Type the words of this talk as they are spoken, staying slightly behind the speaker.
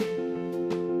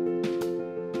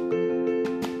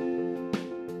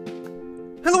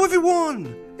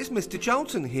everyone, it's Mr.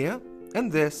 Charlton here, and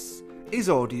this is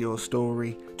Audio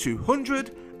Story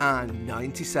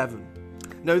 297.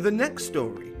 Now the next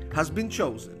story has been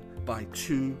chosen by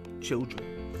two children.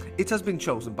 It has been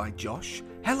chosen by Josh.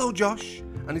 Hello Josh.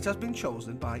 And it has been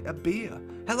chosen by Abir.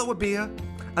 Hello Abir.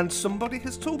 And somebody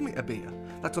has told me, Abir,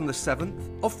 that on the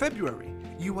 7th of February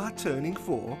you are turning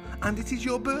 4 and it is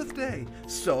your birthday.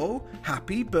 So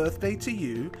happy birthday to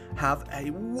you. Have a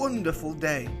wonderful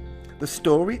day. The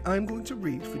story I'm going to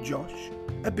read for Josh,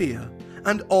 Abir,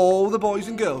 and all the boys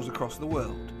and girls across the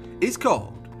world is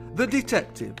called The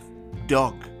Detective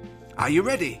Dog. Are you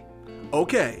ready?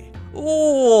 Okay,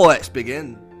 let's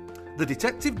begin. The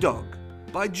Detective Dog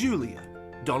by Julia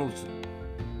Donaldson.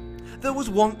 There was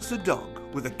once a dog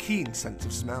with a keen sense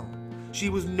of smell. She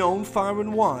was known far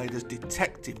and wide as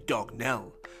Detective Dog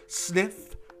Nell.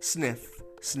 Sniff, sniff,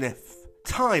 sniff.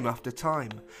 Time after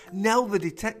time, Nell the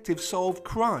detective solved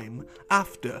crime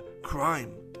after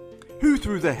crime. Who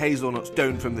threw the hazelnuts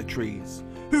down from the trees?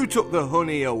 Who took the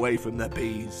honey away from the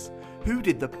bees? Who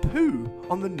did the poo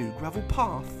on the new gravel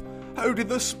path? How did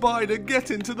the spider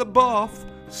get into the bath?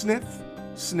 Sniff,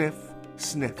 sniff,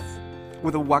 sniff.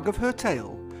 With a wag of her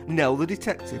tail, Nell the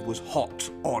detective was hot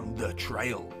on the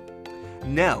trail.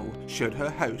 Nell shared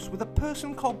her house with a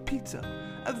person called Peter,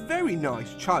 a very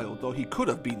nice child, though he could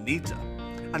have been neater.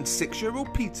 And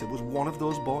 6-year-old Peter was one of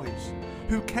those boys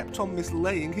who kept on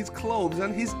mislaying his clothes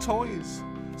and his toys.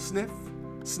 Sniff,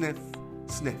 sniff,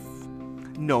 sniff.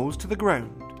 Nose to the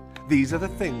ground. These are the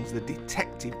things the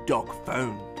detective dog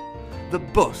found. The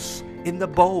bus in the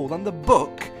bowl and the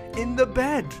book in the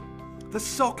bed. The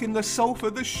sock in the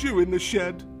sofa, the shoe in the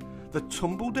shed. The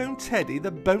tumble-down teddy, the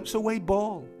bounce-away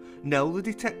ball. Nell the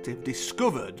detective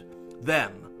discovered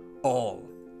them all.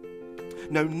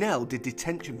 Now Nell did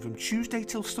detention from Tuesday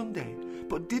till Sunday,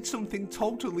 but did something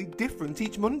totally different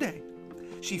each Monday.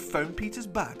 She found Peter's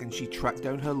bag and she tracked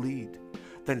down her lead,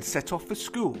 then set off for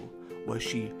school where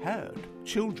she heard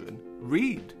children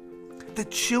read. The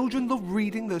children loved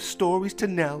reading their stories to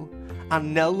Nell,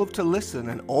 and Nell loved to listen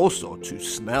and also to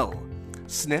smell.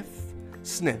 Sniff,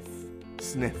 sniff,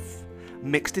 sniff.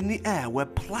 Mixed in the air were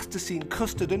plasticine,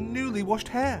 custard and newly washed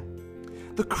hair.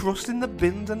 The crust in the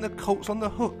bins and the coats on the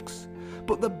hooks.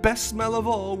 But the best smell of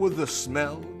all was the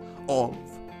smell of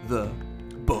the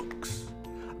books.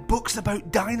 Books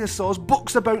about dinosaurs,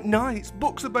 books about knights,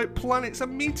 books about planets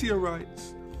and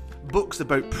meteorites. Books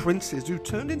about princes who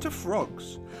turned into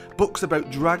frogs. Books about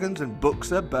dragons and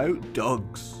books about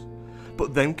dogs.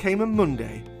 But then came a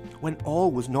Monday when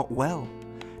all was not well.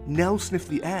 Nell sniffed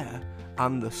the air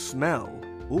and the smell,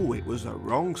 it was a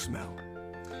wrong smell.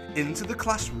 Into the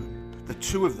classroom, the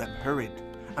two of them hurried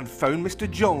and found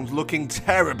Mr. Jones looking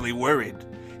terribly worried.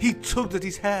 He tugged at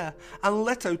his hair and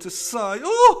let out a sigh.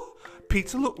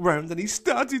 Peter looked round and he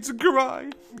started to cry.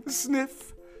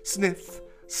 Sniff, sniff,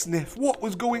 sniff. What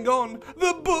was going on?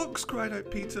 The books, cried out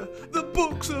Peter. The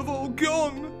books have all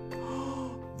gone.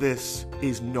 This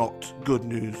is not good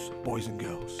news, boys and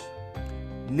girls.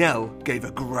 Nell gave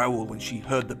a growl when she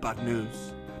heard the bad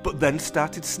news, but then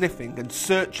started sniffing and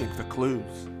searching for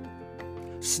clues.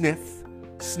 Sniff,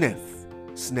 sniff,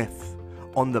 sniff.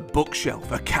 On the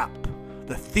bookshelf, a cap.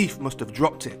 The thief must have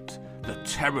dropped it. The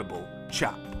terrible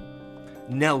chap.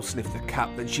 Nell sniffed the cap,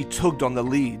 then she tugged on the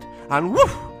lead, and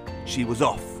woof! She was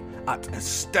off at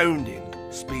astounding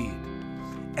speed.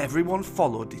 Everyone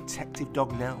followed Detective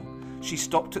Dog Nell. She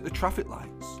stopped at the traffic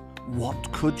lights.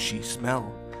 What could she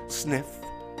smell? Sniff,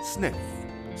 sniff,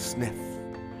 sniff.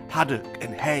 Haddock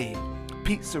and hay,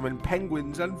 pizza and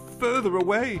penguins, and further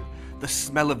away, the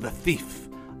smell of the thief.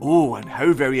 And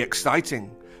how very exciting.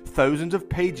 Thousands of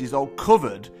pages all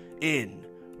covered in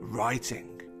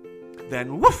writing.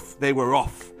 Then woof, they were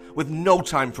off, with no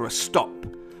time for a stop.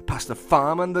 Past the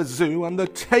farm and the zoo and the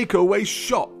takeaway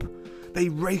shop. They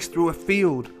raced through a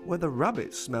field where the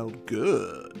rabbits smelled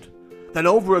good. Then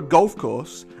over a golf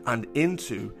course and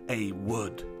into a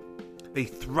wood. They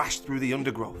thrashed through the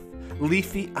undergrowth,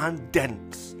 leafy and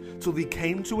dense, till they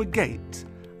came to a gate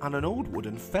and an old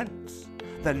wooden fence.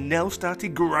 Then Nell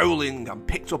started growling and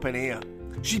picked up an ear.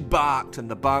 She barked and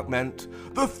the bark meant,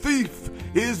 "The thief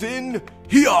is in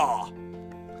here!"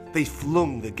 They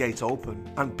flung the gate open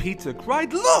and Peter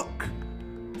cried, "Look!"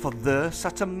 For there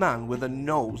sat a man with a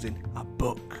nose in a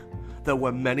book. There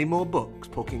were many more books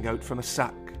poking out from a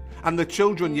sack, and the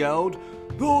children yelled,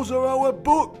 "Those are our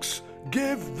books!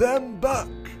 Give them back!"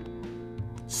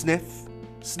 Sniff,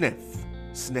 sniff,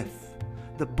 sniff.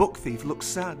 The book thief looked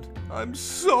sad. "I'm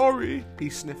sorry," he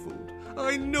sniffled.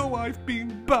 "I know I've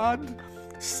been bad.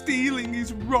 Stealing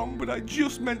is wrong, but I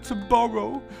just meant to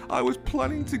borrow. I was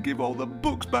planning to give all the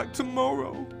books back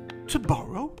tomorrow." To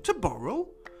borrow? To borrow?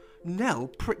 Nell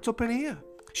pricked up an ear.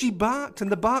 She barked,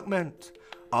 and the bark meant,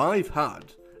 I've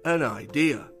had an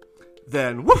idea.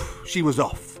 Then, woof, she was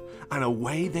off, and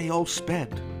away they all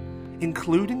sped,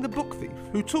 including the book thief,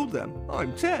 who told them,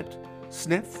 I'm Ted.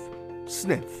 Sniff,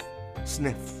 sniff,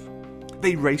 sniff.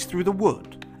 They raced through the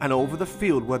wood and over the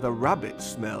field where the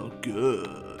rabbits smelled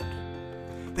good.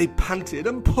 They panted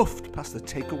and puffed past the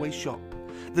takeaway shop,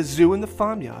 the zoo and the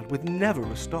farmyard with never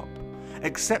a stop,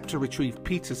 except to retrieve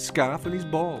Peter's scarf and his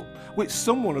ball, which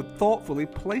someone had thoughtfully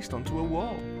placed onto a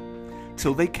wall,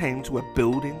 till they came to a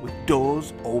building with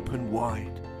doors open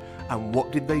wide. And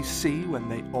what did they see when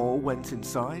they all went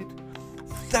inside?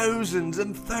 Thousands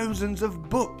and thousands of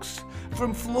books.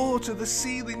 From floor to the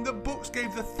ceiling, the books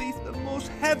gave the thief the most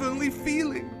heavenly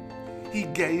feeling. He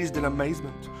gazed in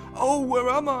amazement. Oh, where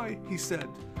am I? He said.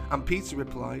 And Peter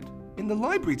replied, in the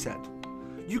library, Ted.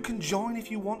 You can join if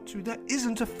you want to, there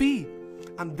isn't a fee.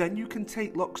 And then you can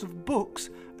take lots of books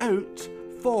out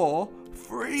for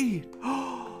free.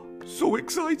 So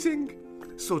exciting!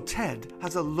 So Ted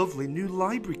has a lovely new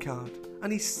library card,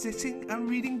 and he's sitting and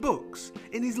reading books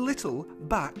in his little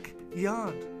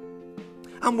backyard.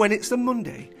 And when it's a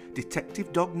Monday,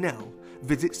 Detective Dog Nell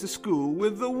visits the school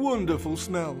with the wonderful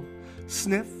smell.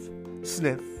 Sniff,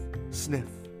 sniff, sniff.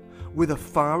 With a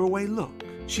faraway look,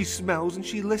 she smells and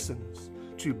she listens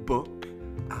to book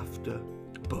after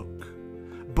book.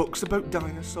 Books about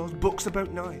dinosaurs, books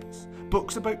about knights,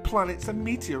 books about planets and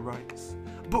meteorites,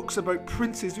 books about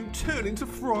princes who turn into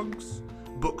frogs,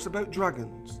 books about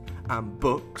dragons, and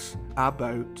books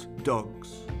about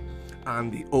dogs.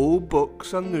 And the old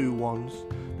books and new ones,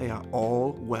 they are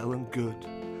all well and good.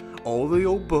 All the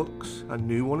old books, a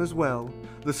new one as well,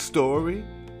 the story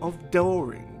of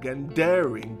Doring and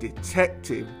Daring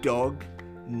Detective Dog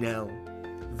Nell.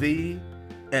 The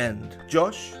end.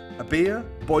 Josh, Abir,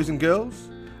 boys and girls,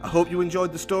 I hope you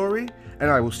enjoyed the story, and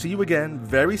I will see you again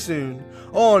very soon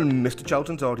on Mr.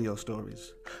 Charlton's Audio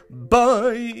Stories.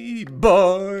 Bye,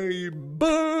 bye,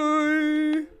 bye.